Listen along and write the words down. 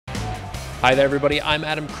Hi there, everybody. I'm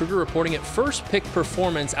Adam Kruger reporting at First Pick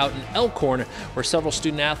Performance out in Elkhorn, where several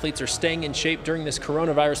student athletes are staying in shape during this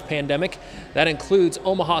coronavirus pandemic. That includes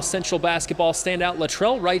Omaha Central basketball standout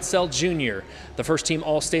Latrell Wrightsell Jr. The first-team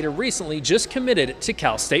All-Stater recently just committed to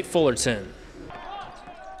Cal State Fullerton.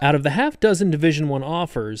 Out of the half-dozen Division I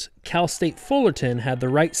offers, Cal State Fullerton had the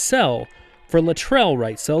right sell for Latrell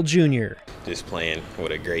Wrightsell Jr. Just playing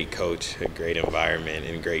with a great coach, a great environment,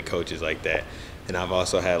 and great coaches like that. And I've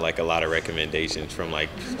also had a lot of recommendations from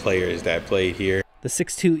players that played here. The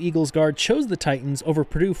 6'2" Eagles guard chose the Titans over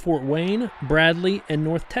Purdue, Fort Wayne, Bradley, and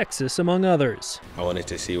North Texas, among others. I wanted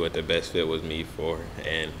to see what the best fit was me for,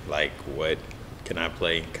 and what can I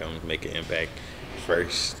play, come make an impact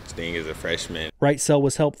first thing as a freshman. Wrightsell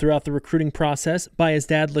was helped throughout the recruiting process by his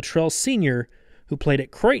dad, Latrell Sr., who played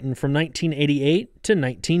at Creighton from 1988 to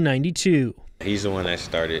 1992. He's the one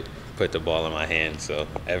that put the ball in my hand, so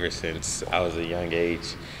ever since I was a young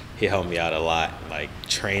age, he helped me out a lot,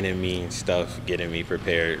 training me and stuff, getting me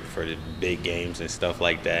prepared for the big games and stuff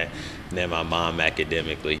like that, and then my mom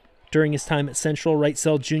academically. During his time at Central,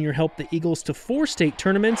 Wrightsell Jr. helped the Eagles to 4 state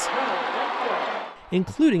tournaments,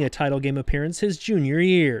 including a title game appearance his junior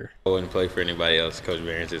year. I wouldn't play for anybody else. Coach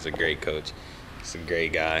Behrens is a great coach. He's a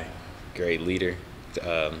great guy, great leader.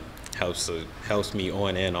 Helps me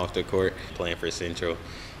on and off the court. Playing for Central,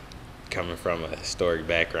 coming from a historic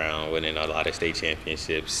background, winning a lot of state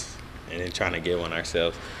championships, and then trying to get one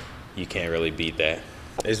ourselves, you can't really beat that.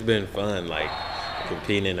 It's been fun,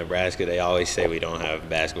 competing in Nebraska. They always say we don't have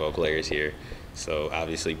basketball players here, so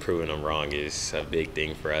obviously proving them wrong is a big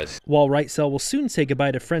thing for us. While Wrightsell will soon say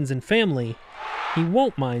goodbye to friends and family, he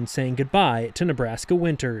won't mind saying goodbye to Nebraska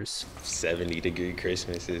winters. 70-degree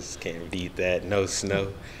Christmases, can't beat that. No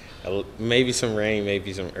snow. Maybe some rain,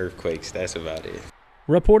 maybe some earthquakes. That's about it.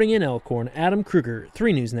 Reporting in Elkhorn, Adam Kruger,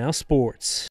 3 News Now Sports.